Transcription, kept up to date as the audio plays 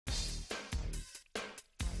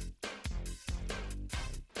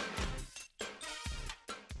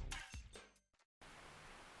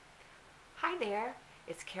there,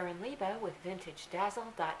 it's Karen Leabo with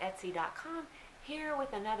vintagedazz.etsy.com here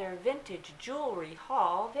with another vintage jewelry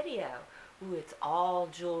haul video. Ooh, it's all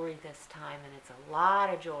jewelry this time, and it's a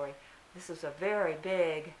lot of jewelry. This is a very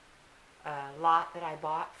big lot that I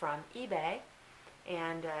bought from eBay,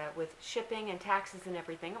 and with shipping and taxes and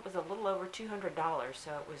everything, it was a little over $200,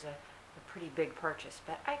 so it was a pretty big purchase.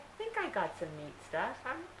 But I think I got some neat stuff.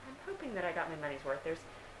 I'm hoping that I got my money's worth.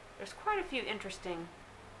 There's quite a few interesting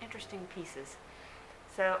pieces.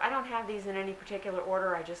 So I don't have these in any particular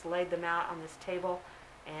order. I just laid them out on this table,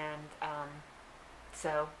 and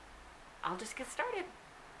so I'll just get started.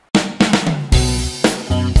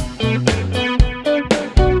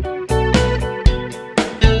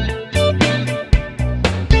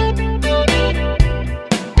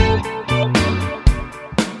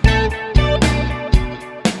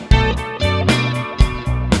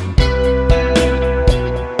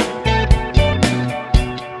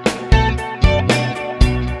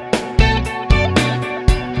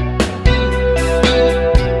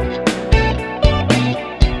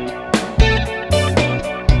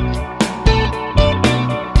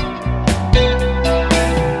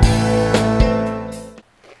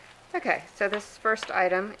 Okay, so this first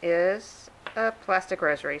item is a plastic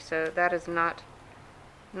rosary, so that is not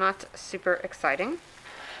super exciting,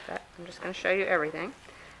 but I'm just going to show you everything.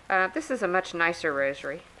 This is a much nicer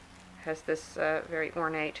rosary. It has this very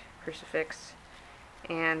ornate crucifix,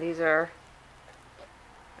 and these are,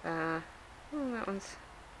 that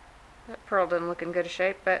pearl doesn't look in good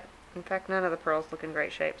shape, but in fact none of the pearls look in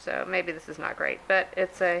great shape, so maybe this is not great, but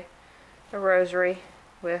it's a rosary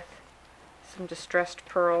with some distressed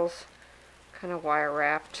pearls, kind of wire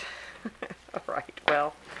wrapped. Alright,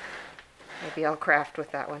 well, maybe I'll craft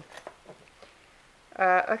with that one.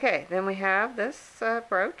 Okay, then we have this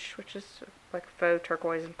brooch, which is like faux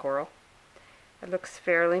turquoise and coral. It looks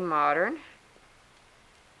fairly modern,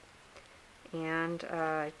 and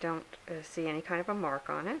I don't see any kind of a mark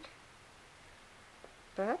on it,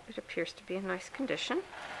 but it appears to be in nice condition.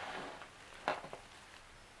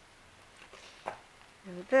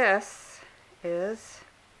 And this is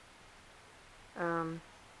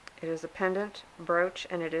it is a pendant brooch,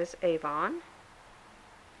 and it is Avon.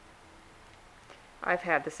 I've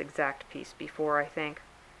had this exact piece before, I think.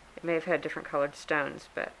 It may have had different colored stones,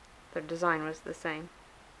 but the design was the same.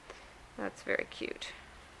 That's very cute.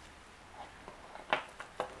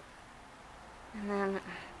 And then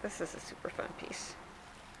this is a super fun piece.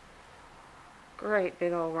 Great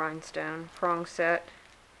big old rhinestone prong set.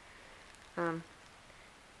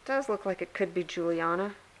 Does look like it could be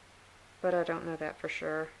Juliana, but I don't know that for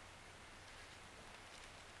sure.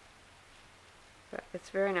 But it's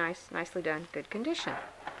very nice, nicely done, good condition.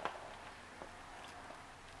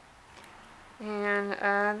 And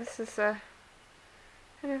this is a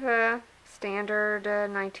kind of a standard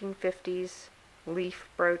 1950s leaf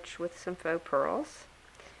brooch with some faux pearls,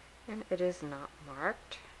 and it is not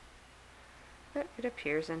marked, but it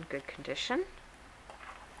appears in good condition.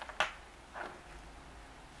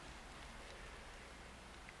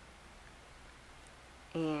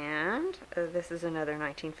 And this is another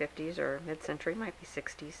 1950s or mid-century, might be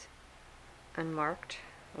 60s, unmarked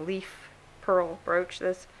leaf pearl brooch.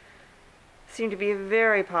 This seemed to be a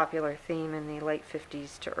very popular theme in the late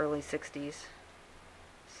 50s to early 60s.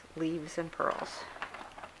 Leaves and pearls.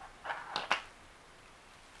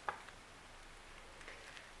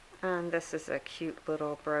 And this is a cute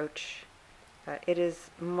little brooch. It is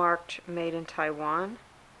marked made in Taiwan.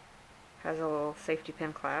 Has a little safety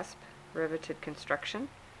pin clasp. Riveted construction.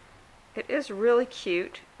 It is really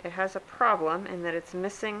cute. It has a problem in that it's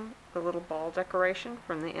missing the little ball decoration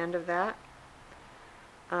from the end of that.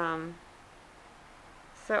 So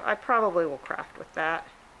I probably will craft with that,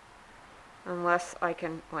 unless I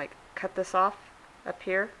can like cut this off up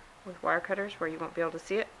here with wire cutters where you won't be able to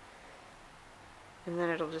see it, and then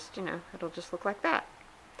it'll just, you know, it'll just look like that,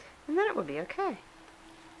 and then it would be okay.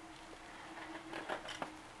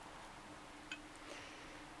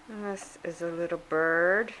 And this is a little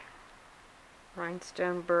bird,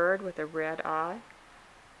 rhinestone bird with a red eye,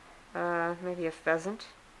 maybe a pheasant.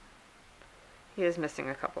 He is missing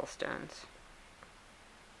a couple of stones,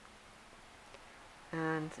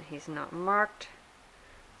 and he's not marked,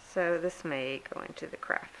 so this may go into the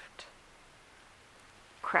craft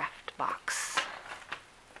box.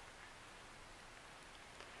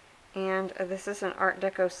 And this is an Art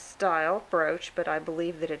Deco style brooch, but I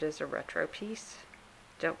believe that it is a retro piece.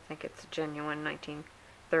 Don't think it's genuine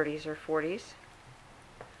 1930s or 40s.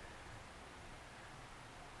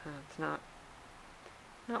 It's not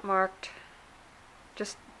marked.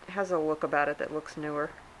 Just has a look about it that looks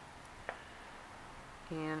newer.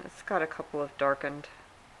 And it's got a couple of darkened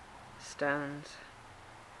stones.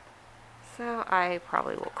 So I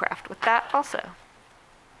probably will craft with that also.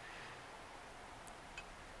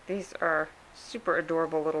 These are super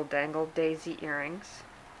adorable little dangled daisy earrings.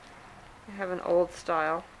 I have an old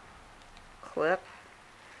style clip.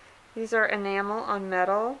 These are enamel on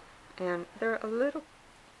metal, and they're a little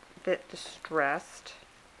bit distressed,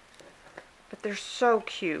 but they're so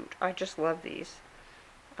cute. I just love these.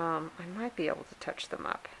 I might be able to touch them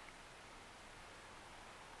up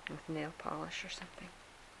with nail polish or something,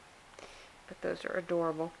 but those are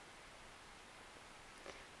adorable.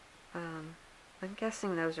 I'm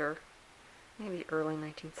guessing those are maybe early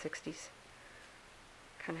 1960s.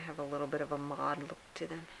 Kind of have a little bit of a mod look to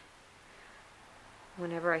them.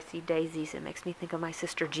 Whenever I see daisies, it makes me think of my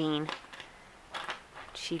sister Jean.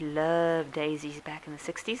 She loved daisies back in the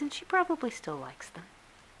 60s, and she probably still likes them.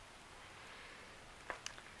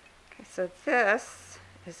 Okay, so this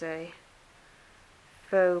is a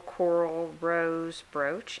faux coral rose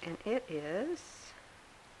brooch, and it is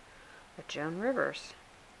a Joan Rivers.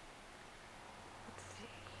 Let's see,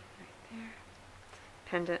 right there.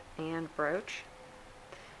 Pendant and brooch.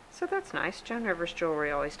 So that's nice. Joan Rivers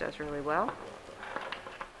jewelry always does really well.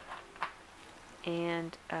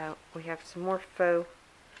 And we have some more faux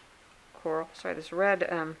coral. Sorry, this red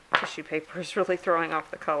tissue paper is really throwing off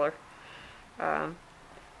the color.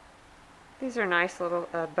 These are nice little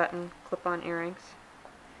button clip-on earrings.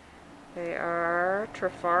 They are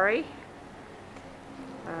Trifari.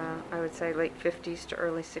 I would say late 50s to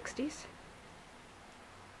early 60s.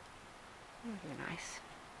 They're nice.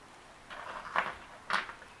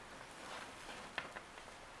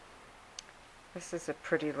 This is a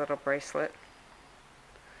pretty little bracelet.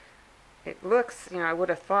 It looks, you know, I would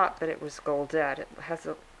have thought that it was goldette. It has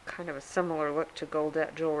a kind of a similar look to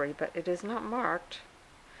goldette jewelry, but it is not marked.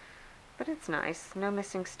 But it's nice. No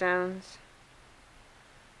missing stones.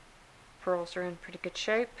 Pearls are in pretty good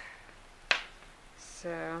shape.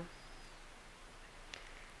 So,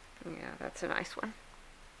 yeah, that's a nice one.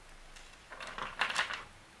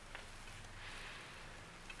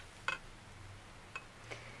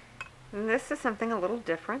 And this is something a little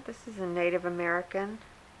different. This is a Native American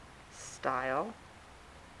style,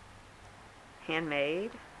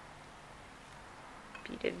 handmade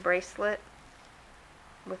beaded bracelet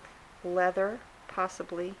with leather,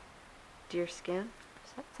 possibly deerskin.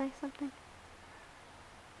 Does that say something?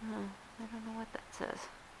 I don't know what that says.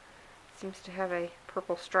 It seems to have a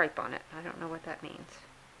purple stripe on it. I don't know what that means,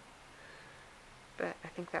 but I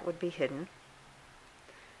think that would be hidden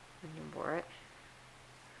when you wore it.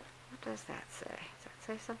 What does that say? Does that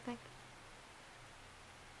say something?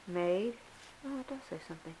 Made? Oh, it does say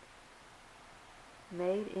something.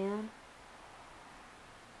 Made in...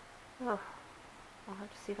 Oh, I'll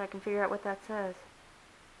have to see if I can figure out what that says.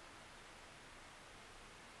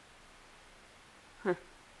 Huh.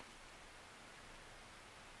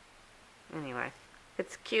 Anyway,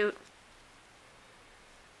 it's cute.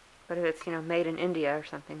 But if it's, you know, made in India or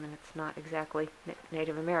something, then it's not exactly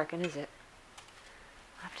Native American, is it?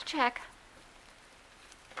 I'll have to check.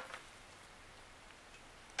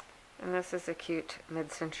 And this is a cute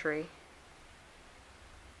mid-century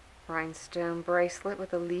rhinestone bracelet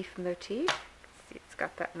with a leaf motif. See, it's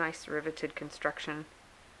got that nice riveted construction.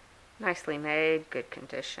 Nicely made, good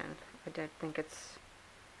condition. I don't think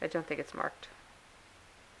it's marked.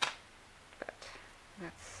 But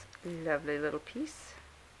that's a lovely little piece.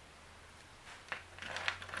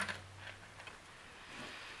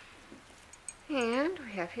 And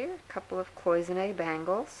we have here a couple of cloisonne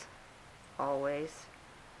bangles. Always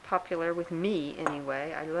popular with me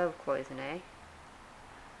anyway. I love cloisonne.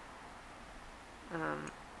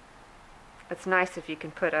 It's nice if you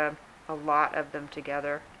can put a lot of them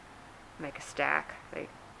together, make a stack.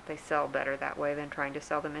 They sell better that way than trying to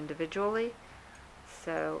sell them individually.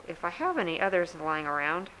 So if I have any others lying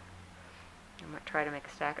around, I might try to make a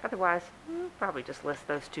stack. Otherwise, I'll probably just list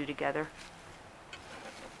those two together.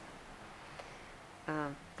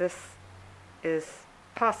 This is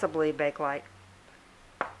possibly Bakelite.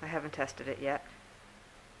 I haven't tested it yet,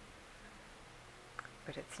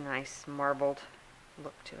 but it's nice marbled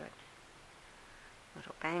look to it.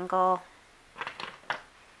 Little bangle.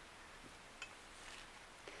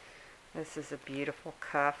 This is a beautiful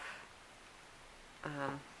cuff.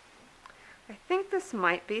 I think this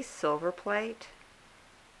might be silver plate.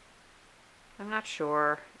 I'm not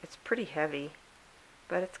sure. It's pretty heavy,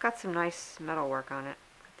 but it's got some nice metal work on it.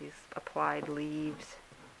 These applied leaves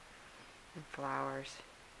and flowers.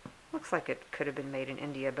 Looks like it could have been made in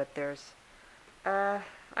India, but there's I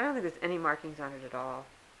don't think there's any markings on it at all.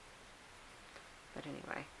 But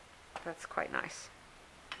anyway, that's quite nice.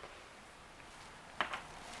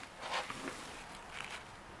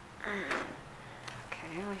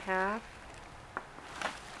 Okay, we have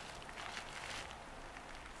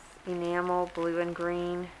enamel blue and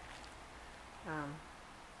green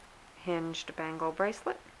hinged bangle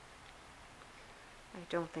bracelet. I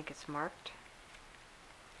don't think it's marked.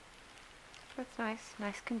 That's nice,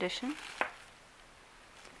 nice condition.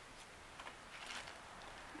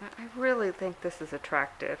 I really think this is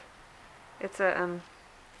attractive. It's a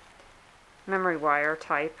memory wire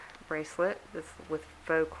type bracelet that's with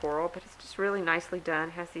faux coral, but it's just really nicely done.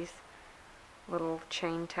 It has these little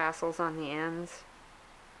chain tassels on the ends.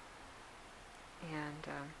 And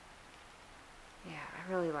yeah, I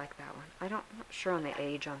really like that one. I'm not sure on the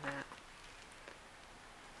age on that.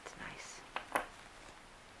 It's nice.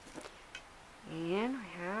 And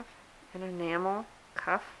we have an enamel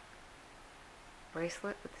cuff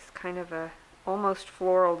bracelet with this kind of a almost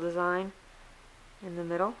floral design in the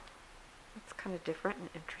middle. It's kind of different and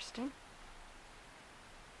interesting.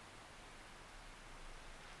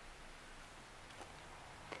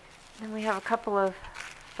 Then we have a couple of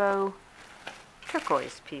faux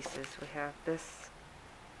turquoise pieces. We have this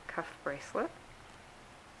cuff bracelet.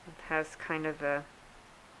 It has kind of a,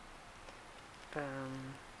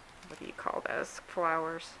 what do you call those?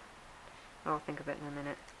 Flowers. I'll think of it in a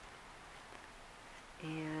minute.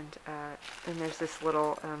 And then there's this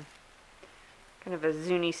little kind of a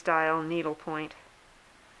Zuni style needlepoint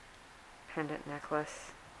pendant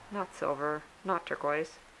necklace. Not silver, not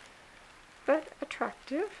turquoise, but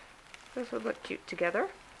attractive. Those would look cute together.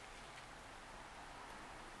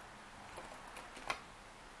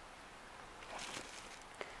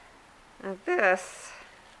 Now this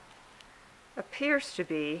appears to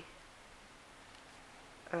be,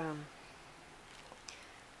 okay,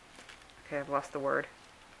 I've lost the word.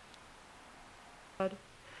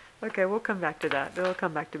 Okay, we'll come back to that. It'll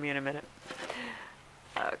come back to me in a minute.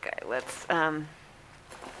 Okay, let's do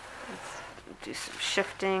some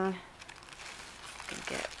shifting and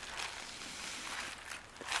get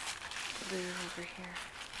blue over here.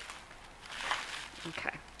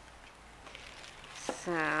 Okay.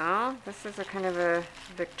 So, this is a kind of a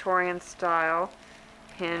Victorian style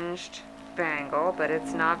hinged bangle, but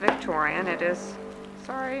it's not Victorian. It is,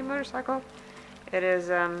 sorry, motorcycle. It is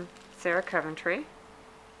Sarah Coventry. Is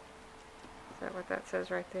that what that says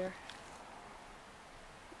right there?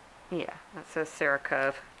 Yeah, that says Sarah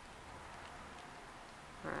Cove.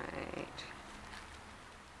 Right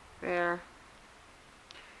there.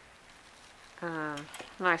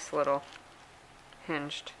 Nice little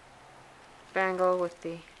hinged bangle with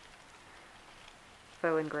the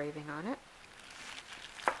faux engraving on it.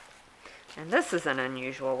 And this is an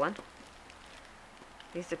unusual one.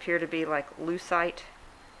 These appear to be like lucite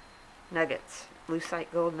nuggets,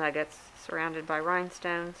 lucite gold nuggets surrounded by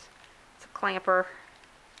rhinestones. It's a clamper,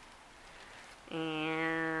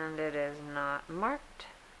 and it is not marked.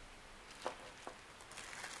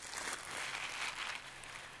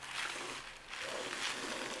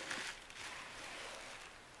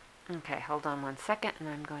 Okay, hold on one second, and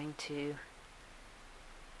I'm going to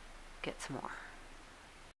get some more.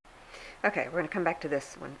 Okay, we're going to come back to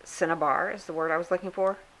this one. Cinnabar is the word I was looking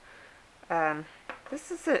for. This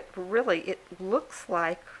is it looks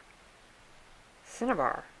like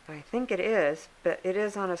cinnabar. I think it is, but it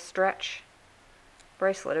is on a stretch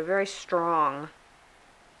bracelet, a very strong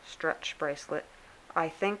stretch bracelet. I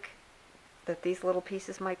think that these little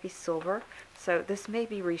pieces might be silver, so this may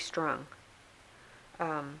be restrung.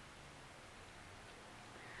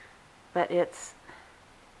 But it's,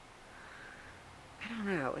 I don't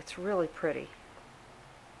know, it's really pretty.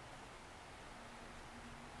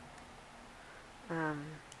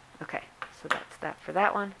 Okay, so that's that for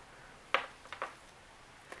that one.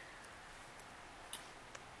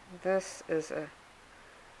 This is a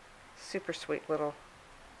super sweet little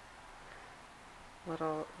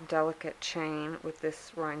delicate chain with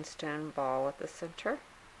this rhinestone ball at the center.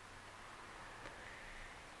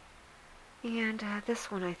 And this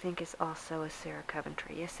one I think is also a Sarah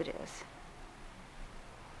Coventry. Yes, it is.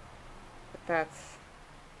 But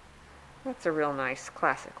that's a real nice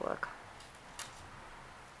classic look.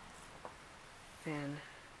 And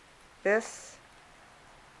this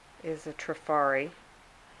is a Trifari,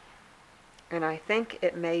 and I think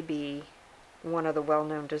it may be one of the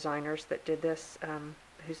well-known designers that did this,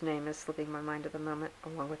 whose name is slipping my mind at the moment,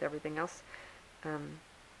 along with everything else.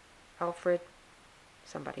 Alfred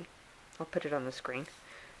somebody. I'll put it on the screen.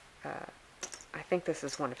 I think this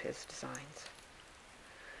is one of his designs.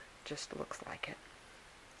 Just looks like it.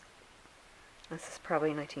 This is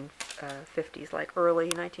probably 1950s, like early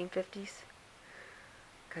 1950s.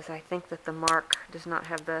 Because I think that the mark does not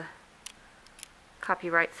have the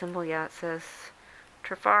copyright symbol. Yeah, it says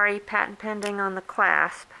Trifari patent pending on the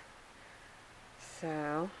clasp.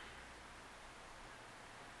 So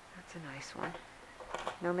that's a nice one.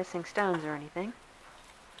 No missing stones or anything.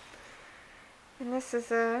 And this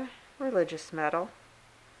is a religious medal.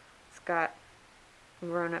 It's got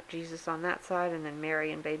grown-up Jesus on that side and then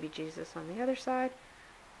Mary and baby Jesus on the other side.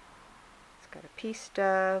 It's got a peace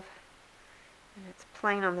dove and it's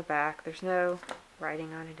plain on the back. There's no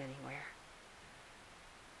writing on it anywhere.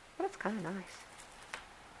 But it's kind of nice.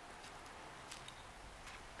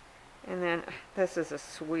 And then this is a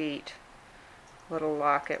sweet little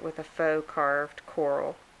locket with a faux carved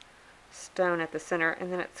coral stone at the center,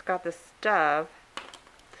 and then it's got this dove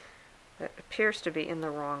that appears to be in the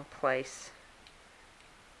wrong place.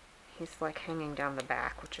 He's like hanging down the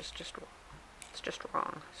back, which is just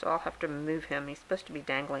wrong. So I'll have to move him. He's supposed to be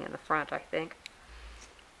dangling in the front, I think.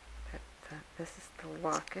 But this is the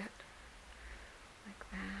locket, like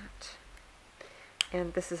that.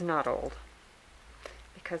 And this is not old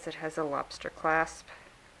because it has a lobster clasp.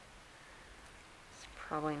 It's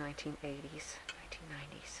probably 1980s,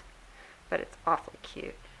 1990s, but it's awfully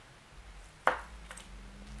cute.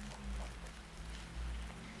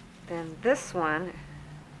 Then this one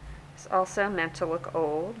is also meant to look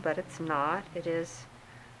old, but it's not. It is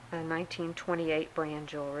a 1928 brand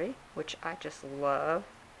jewelry, which I just love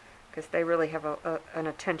because they really have an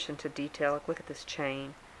attention to detail. Look at this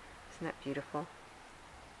chain. Isn't that beautiful?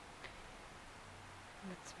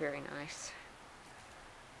 That's very nice.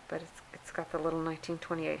 But it's got the little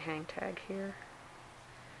 1928 hang tag here.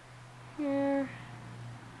 Here.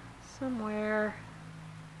 Somewhere.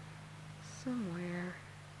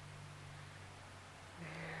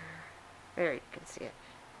 There you can see it.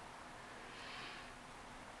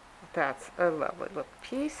 That's a lovely little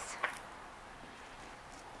piece.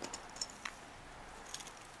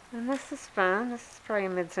 And this is fun. This is probably a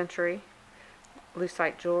mid-century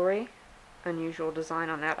lucite jewelry. Unusual design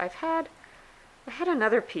on that. I had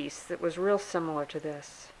another piece that was real similar to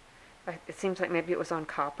this. It seems like maybe it was on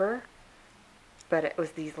copper, but it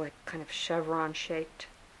was these like kind of chevron shaped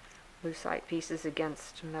lucite pieces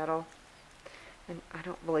against metal. And I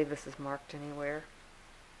don't believe this is marked anywhere.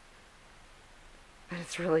 But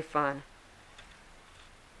it's really fun.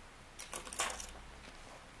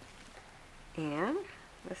 And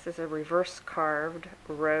this is a reverse carved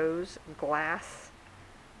rose glass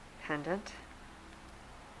pendant.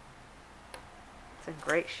 It's in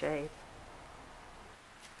great shape.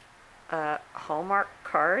 Hallmark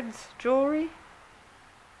cards jewelry.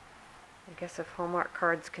 I guess if Hallmark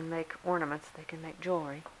cards can make ornaments, they can make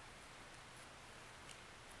jewelry.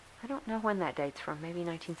 I don't know when that dates from, maybe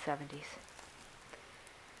 1970s.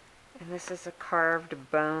 And this is a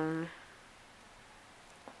carved bone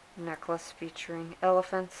necklace featuring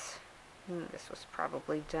elephants. And this was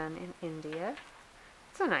probably done in India.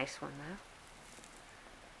 It's a nice one though.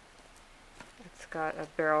 It's got a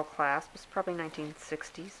barrel clasp. It's probably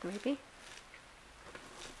 1960s maybe.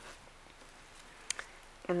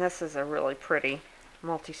 And this is a really pretty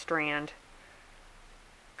multi-strand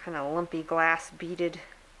kind of lumpy glass beaded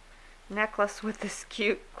necklace with this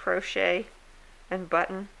cute crochet and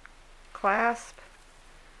button clasp.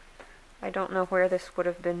 I don't know where this would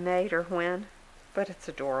have been made or when, but it's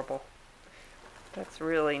adorable. That's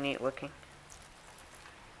really neat looking.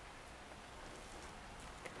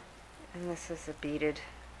 And this is a beaded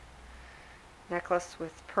necklace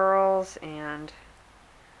with pearls, and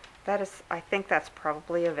that is, I think that's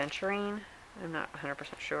probably aventurine. I'm not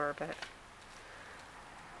 100% sure, but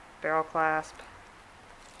barrel clasp.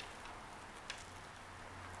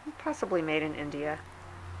 Possibly made in India.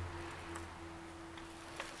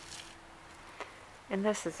 And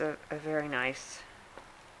this is a very nice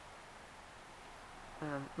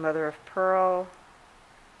mother of pearl,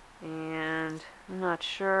 and I'm not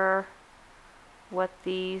sure what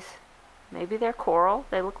these, maybe they're coral.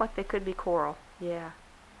 They look like they could be coral. Yeah.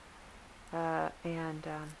 And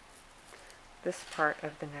this part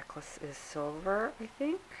of the necklace is silver, I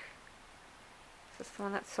think. Is this the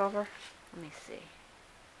one that's silver? Let me see.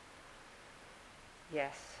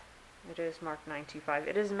 Yes, it is marked 925.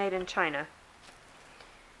 It is made in China.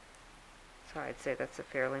 So I'd say that's a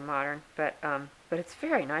fairly modern, but it's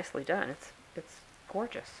very nicely done. It's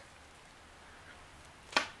gorgeous.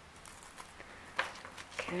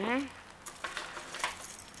 Okay. I'm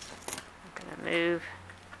gonna move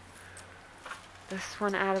this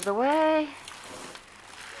one out of the way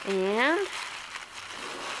and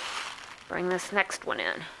bring this next one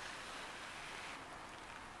in.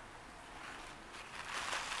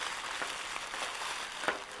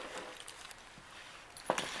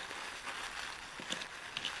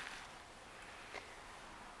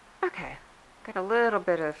 Got a little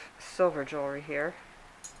bit of silver jewelry here.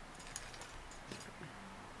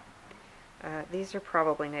 These are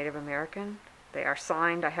probably Native American. They are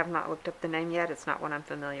signed. I have not looked up the name yet. It's not one I'm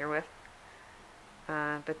familiar with.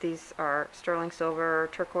 But these are sterling silver,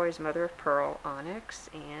 turquoise, mother of pearl, onyx,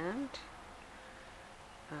 and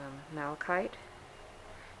malachite.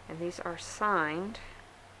 And these are signed.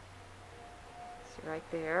 See right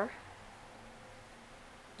there.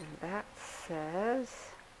 And that says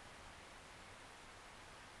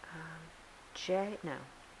no.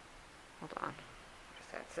 Hold on. What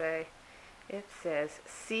does that say? It says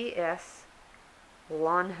CS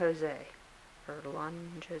Lon Jose. Or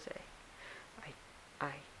Lon Jose.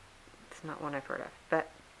 It's not one I've heard of,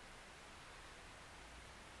 but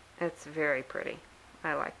it's very pretty.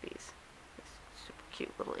 I like these. It's super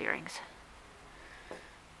cute little earrings.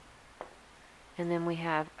 And then we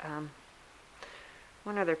have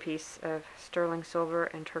one other piece of sterling silver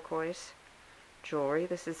and turquoise jewelry.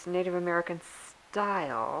 This is Native American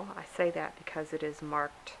style. I say that because it is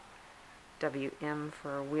marked WM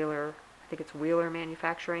for Wheeler. I think it's Wheeler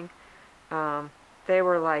Manufacturing. They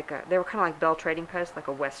were kind of like Bell Trading Post, like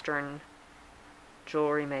a Western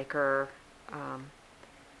jewelry maker.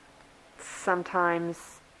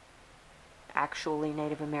 Sometimes actually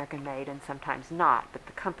Native American made and sometimes not, but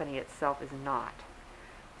the company itself is not.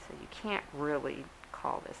 So you can't really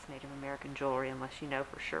call this Native American jewelry unless you know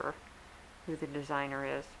for sure who the designer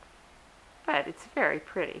is. But it's very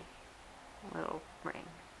pretty little ring.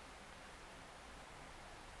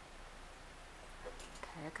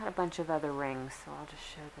 Okay, I've got a bunch of other rings, so I'll just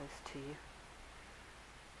show those to you.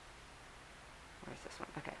 Where's this one?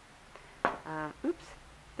 Okay. Oops.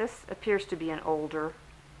 This appears to be an older,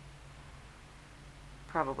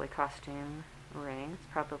 probably costume ring. It's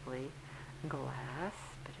probably glass,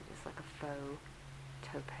 but it is like a faux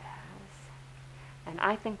topaz. And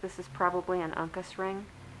I think this is probably an Uncas ring.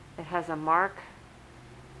 It has a mark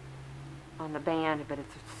on the band, but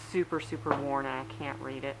it's super, super worn and I can't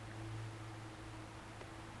read it.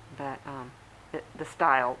 But the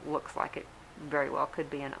style looks like it very well could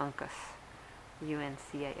be an Uncas,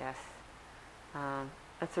 U-N-C-A-S.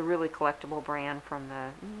 It's a really collectible brand from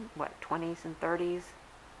the, 20s and 30s,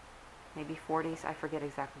 maybe 40s. I forget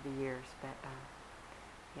exactly the years, but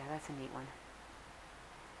yeah, that's a neat one.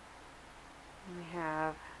 And we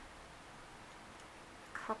have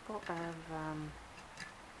a couple of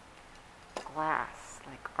glass,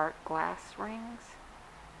 like art glass rings.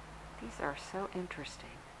 These are so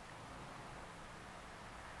interesting.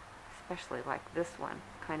 Especially like this one,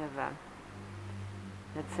 kind of a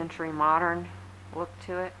mid-century modern look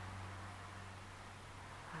to it.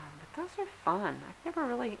 But those are fun. I've never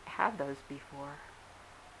really had those before.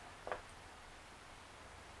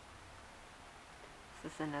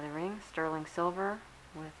 This is another ring, sterling silver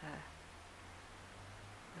with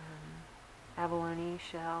a abalone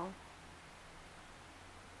shell.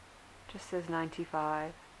 Just says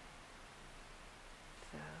 925.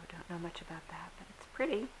 So don't know much about that, but it's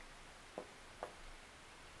pretty.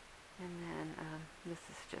 And then this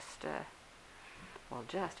is just,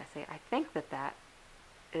 I think that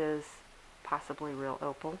is possibly real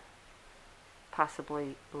opal,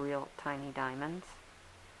 possibly real tiny diamonds,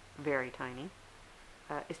 very tiny.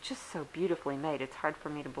 It's just so beautifully made. It's hard for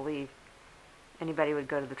me to believe anybody would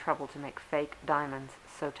go to the trouble to make fake diamonds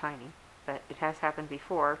so tiny. But it has happened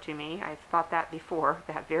before to me. I've thought that before,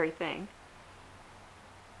 that very thing.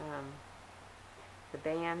 The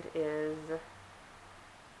band is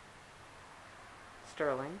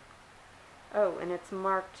sterling. Oh, and it's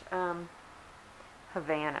marked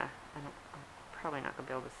Havana. I'm probably not going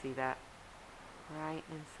to be able to see that. Right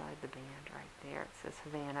inside the band, right there, it says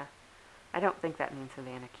Havana. I don't think that means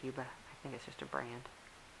Havana, Cuba. I think it's just a brand.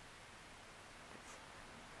 It's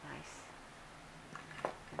nice.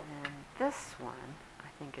 And then this one, I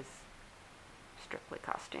think, is strictly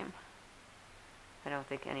costume. I don't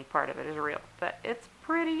think any part of it is real, but it's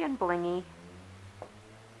pretty and blingy.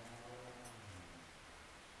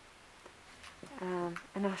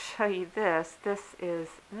 And I'll show you this. This is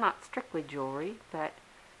not strictly jewelry, but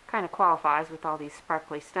kind of qualifies with all these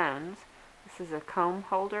sparkly stones. This is a comb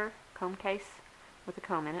holder, comb case with a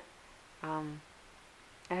comb in it.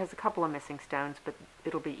 It has a couple of missing stones, but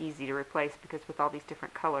it'll be easy to replace because with all these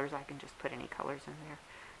different colors, I can just put any colors in there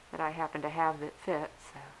that I happen to have that fit,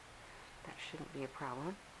 so that shouldn't be a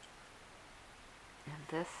problem. And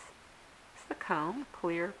this is the comb,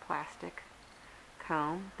 clear plastic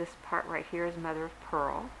comb. This part right here is mother of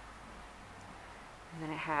pearl. And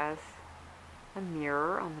then it has a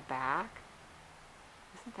mirror on the back.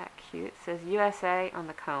 Isn't that cute? It says USA on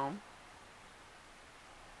the comb.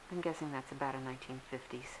 I'm guessing that's about a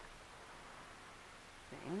 1950s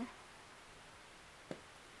thing.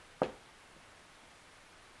 And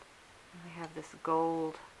we have this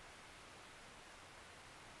gold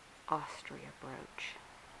Austria brooch.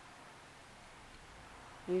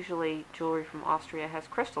 Usually jewelry from Austria has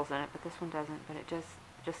crystals in it, but this one doesn't, but it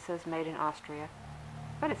just says made in Austria.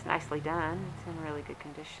 But it's nicely done. It's in really good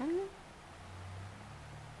condition.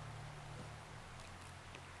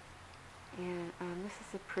 And this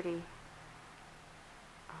is a pretty,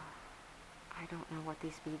 I don't know what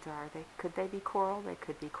these beads are. Could they be coral? They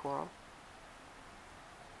could be coral.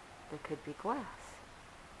 They could be glass.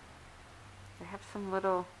 They have some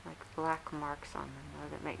little like black marks on them though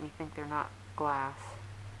that make me think they're not glass.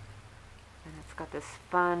 And it's got this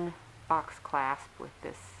fun box clasp with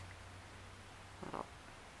this little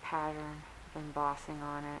pattern of embossing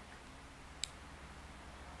on it.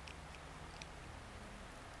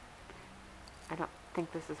 I don't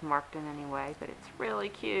think this is marked in any way, but it's really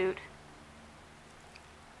cute.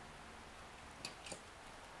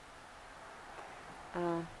 Go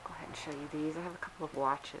ahead and show you these. I have a couple of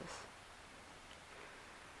watches.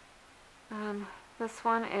 This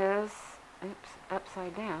one is, oops,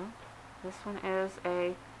 upside down. This one is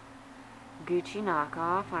a Gucci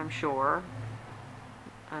knockoff, I'm sure.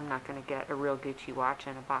 I'm not going to get a real Gucci watch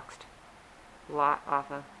in a boxed lot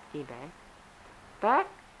off of eBay. But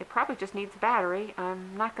it probably just needs a battery.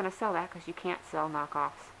 I'm not going to sell that because you can't sell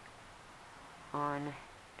knockoffs on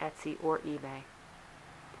Etsy or eBay.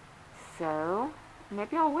 So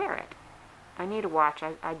maybe I'll wear it. I need a watch.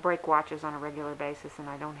 I break watches on a regular basis and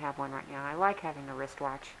I don't have one right now. I like having a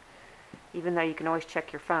wristwatch. Even though you can always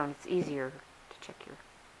check your phone, it's easier to check your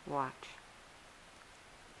watch.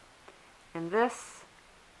 And this,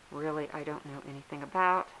 really, I don't know anything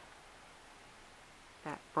about.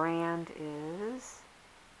 That brand is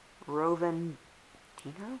Rovendino?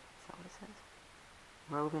 Is that what it says?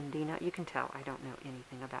 Rovendino. You can tell I don't know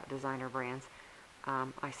anything about designer brands.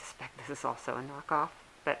 I suspect this is also a knockoff,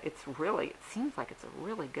 but it seems like it's a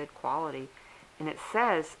really good quality. And it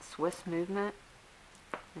says Swiss movement,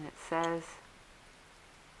 and it says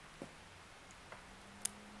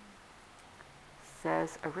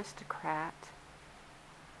Aristocrat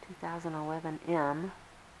 2011 M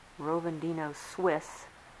Rovendino Swiss.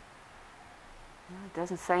 Well, it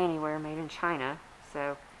doesn't say anywhere made in China,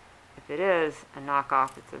 so if it is a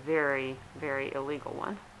knockoff, it's a very, very illegal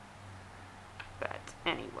one. But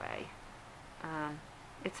anyway,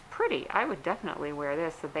 it's pretty. I would definitely wear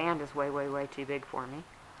this. The band is way, way, way too big for me.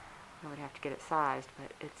 I would have to get it sized,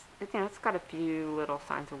 but it's got a few little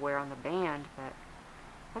signs of wear on the band, but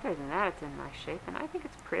other than that, it's in nice shape, and I think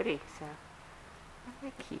it's pretty, so I'm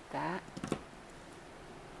going to keep that.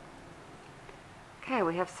 Okay,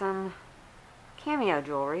 we have some cameo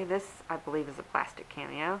jewelry. This, I believe, is a plastic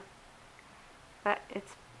cameo, but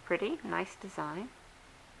it's pretty, nice design.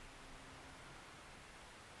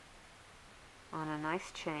 On a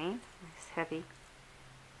nice chain, nice heavy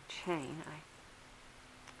chain. I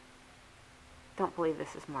don't believe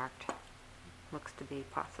this is marked. Looks to be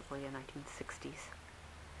possibly a 1960s.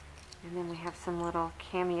 And then we have some little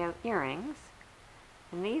cameo earrings.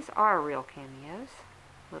 And these are real cameos.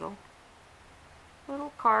 Little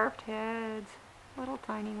carved heads, little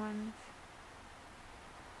tiny ones.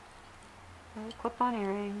 Little clip-on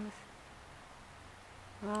earrings.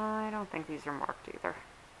 I don't think these are marked either.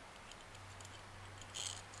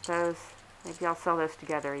 Those, maybe I'll sell those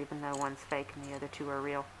together even though one's fake and the other two are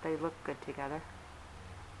real. They look good together.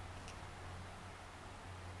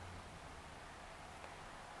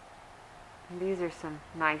 And these are some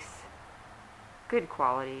nice, good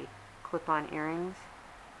quality clip-on earrings.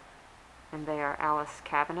 And they are Alice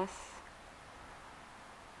Cavanis.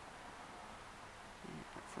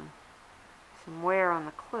 Got some wear on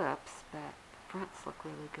the clips, but the fronts look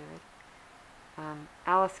really good.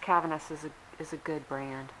 Alice Cavanis is a good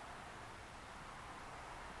brand.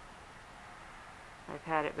 I've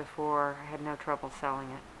had it before. I had no trouble selling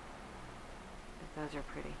it. But those are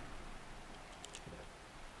pretty.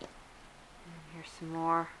 And here's some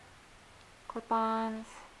more clip-ons,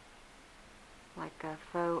 like a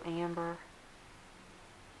faux amber.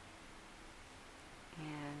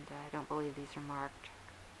 And I don't believe these are marked.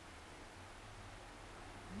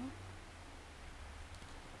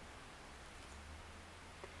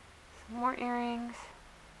 Some more earrings.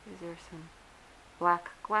 These are some black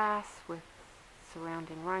glass with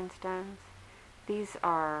surrounding rhinestones. These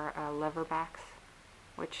are leverbacks,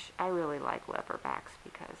 which I really like leverbacks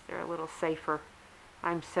because they're a little safer.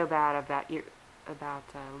 I'm so bad about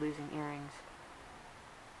losing earrings.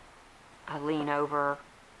 I lean over,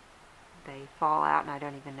 they fall out, and I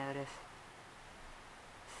don't even notice.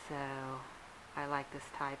 So I like this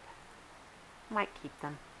type. Might keep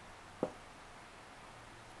them.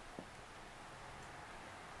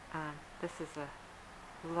 This is a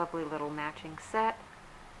lovely little matching set.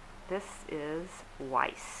 This is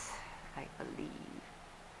Weiss, I believe,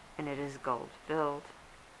 and it is gold filled.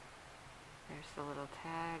 There's the little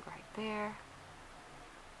tag right there.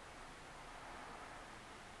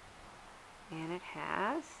 And it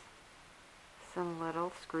has some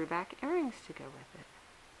little screwback earrings to go with it.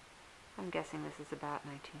 I'm guessing this is about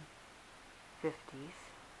 1950s.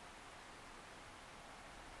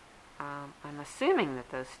 I'm assuming that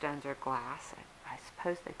those stones are glass. I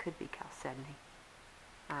suppose they could be chalcedony.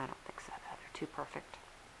 I don't think so though, they're too perfect.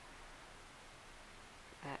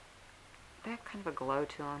 But they have kind of a glow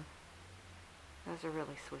to them. Those are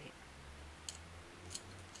really sweet.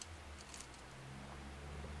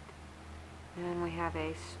 And we have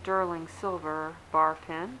a sterling silver bar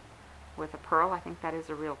pin with a pearl. I think that is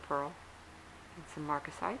a real pearl. And some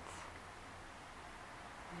marcasites.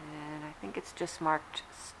 And I think it's just marked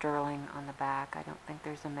sterling on the back. I don't think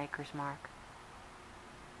there's a maker's mark.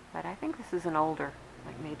 But I think this is an older,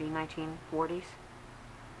 like maybe 1940s.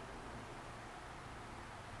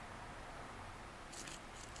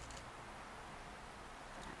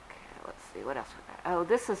 Okay, let's see what else we got. Oh,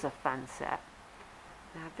 this is a fun set.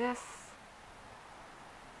 Now this,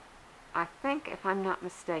 I think if I'm not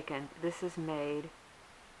mistaken, this is made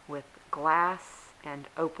with glass and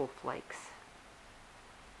opal flakes.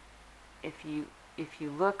 If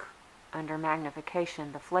you look under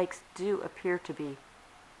magnification, the flakes do appear to be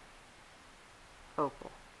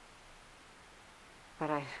opal.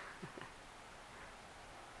 But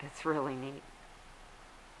it's really neat.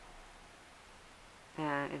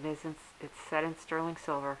 And it's set in sterling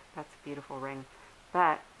silver. That's a beautiful ring.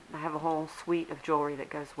 But I have a whole suite of jewelry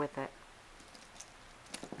that goes with it.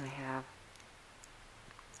 I have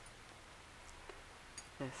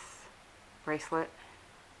this bracelet.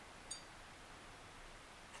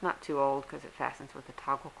 It's not too old because it fastens with a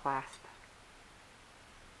toggle clasp.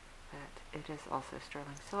 But it is also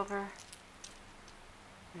sterling silver.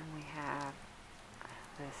 And we have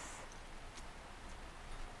this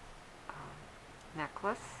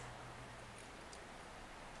necklace.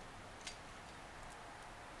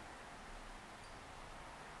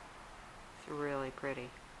 It's really pretty.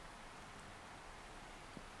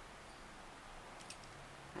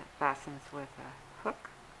 That fastens with a hook.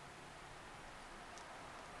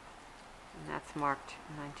 And that's marked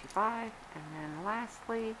 95. And then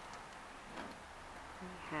lastly, we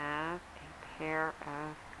have a pair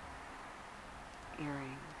of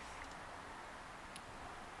earrings.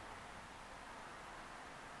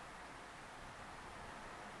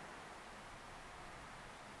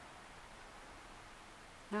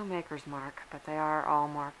 No maker's mark, but they are all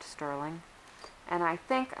marked sterling. And I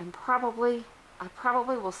think I probably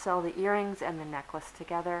will sell the earrings and the necklace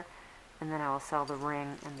together, and then I will sell the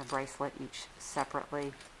ring and the bracelet each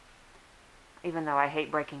separately. Even though I hate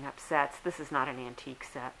breaking up sets, this is not an antique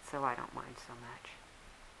set, so I don't mind so much.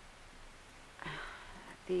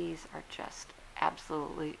 These are just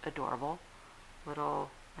absolutely adorable.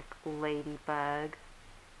 Little like ladybug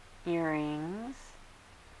earrings,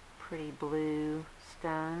 pretty blue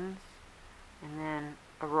stones, and then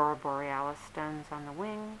aurora borealis stones on the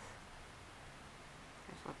wings.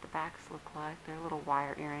 Here's what the backs look like. They're little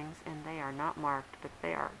wire earrings, and they are not marked, but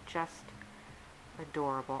they are just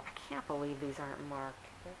adorable. I can't believe these aren't marked.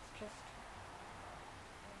 That's just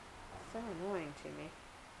so annoying to me.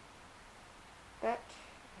 But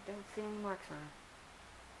I don't see any marks on them.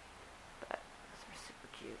 But those are super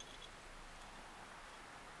cute.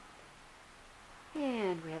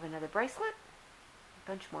 And we have another bracelet. A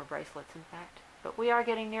bunch more bracelets, in fact. But we are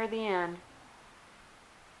getting near the end.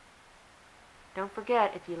 Don't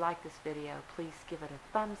forget, if you like this video, please give it a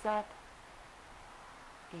thumbs up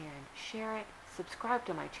and share it. Subscribe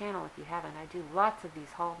to my channel if you haven't. I do lots of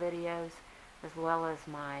these haul videos, as well as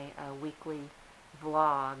my weekly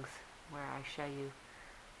vlogs, where I show you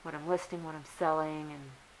what I'm listing, what I'm selling,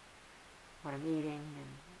 and what I'm eating,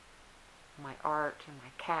 and my art, and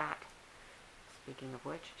my cat. Speaking of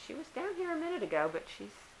which, she was down here a minute ago, but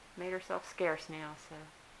she's made herself scarce now, so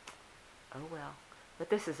oh well. But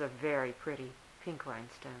this is a very pretty pink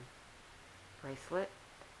rhinestone bracelet.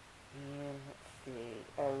 And let's see,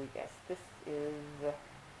 oh yes, this is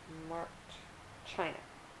marked China,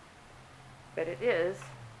 but it is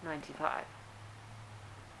 95.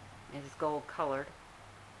 It is gold colored.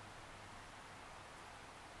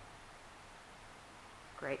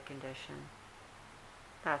 Great condition.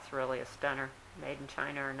 That's really a stunner. Made in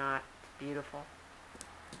China or not, it's beautiful.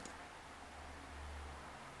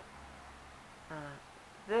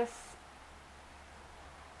 This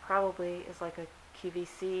probably is like a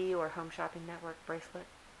QVC or Home Shopping Network bracelet.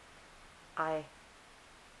 I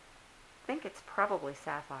think it's probably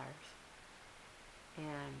sapphires.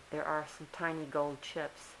 And there are some tiny gold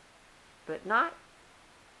chips, but not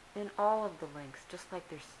in all of the links. Just like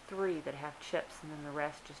there's 3 that have chips, and then the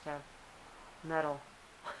rest just have metal.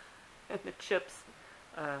 And the chips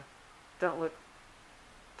don't look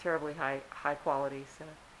terribly high quality. So,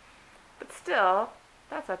 but still,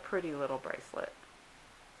 that's a pretty little bracelet.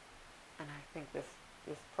 And I think this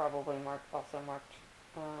is probably also marked.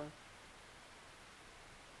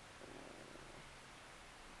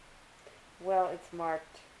 Well, it's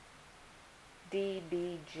marked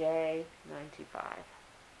DBJ925.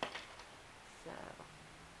 So,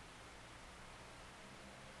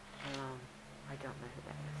 I don't know who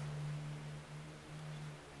that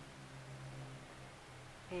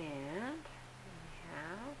is. And we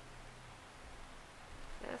have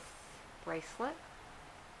this bracelet.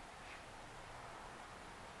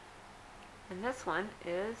 And this one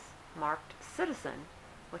is marked Citizen,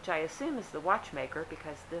 which I assume is the watchmaker,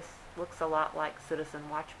 because this looks a lot like Citizen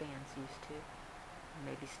watch bands used to, or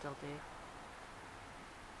maybe still do.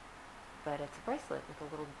 But it's a bracelet with a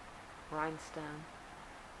little rhinestone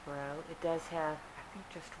row. It does have, I think,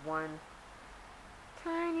 just one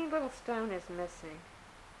tiny little stone is missing.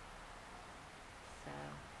 So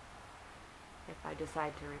if I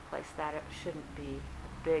decide to replace that, it shouldn't be a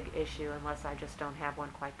big issue unless I just don't have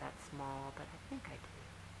one quite that small, but I think I do.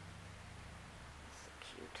 So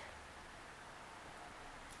cute.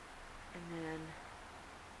 And then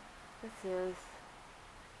this is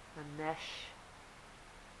a mesh,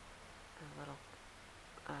 a little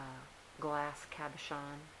glass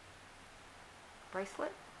cabochon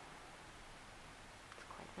bracelet. It's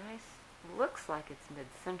quite nice. Looks like it's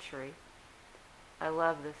mid-century. I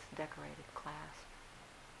love this decorated clasp.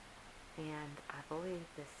 And I believe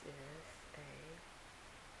this is a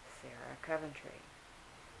Sarah Coventry.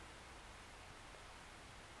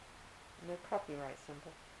 No copyright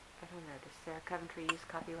symbol. I don't know, does Sarah Coventry use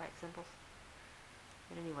copyright symbols?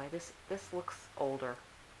 But anyway, this looks older.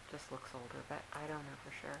 Just looks older, but I don't know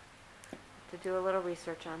for sure. To do a little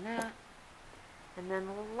research on that. And then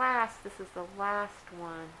this is the last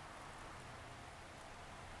one.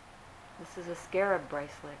 This is a scarab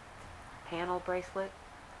bracelet, panel bracelet.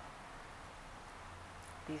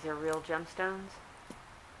 These are real gemstones.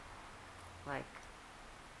 Like,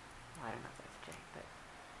 well, I don't know if that's jade, but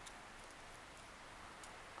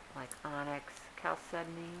like onyx,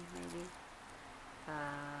 chalcedony, maybe.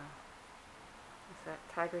 Is that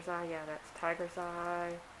tiger's eye? Yeah, that's tiger's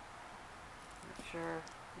eye. Not sure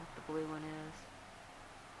what the blue one is.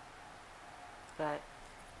 But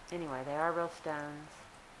anyway, they are real stones.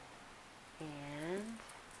 And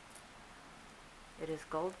it is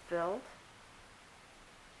gold filled.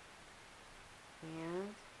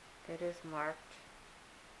 And it is marked,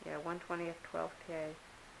 yeah, 1/20th 12K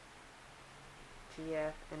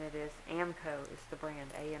GF, and it is AMCO is the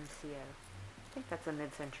brand, AMCO. I think that's a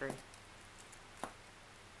mid-century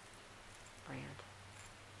brand.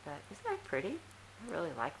 But isn't that pretty? I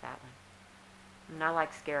really like that one. I mean, I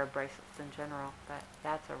like scarab bracelets in general, but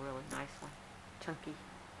that's a really nice one. Chunky.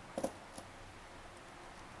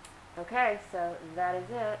 Okay, so that is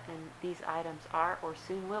it, and these items are or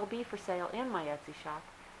soon will be for sale in my Etsy shop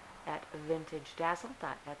at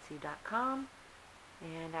vintagedazz.etsy.com.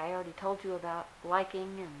 And I already told you about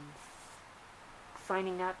liking and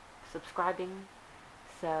signing up, subscribing,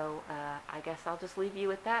 so I guess I'll just leave you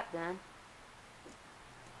with that then.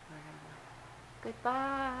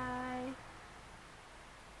 Goodbye!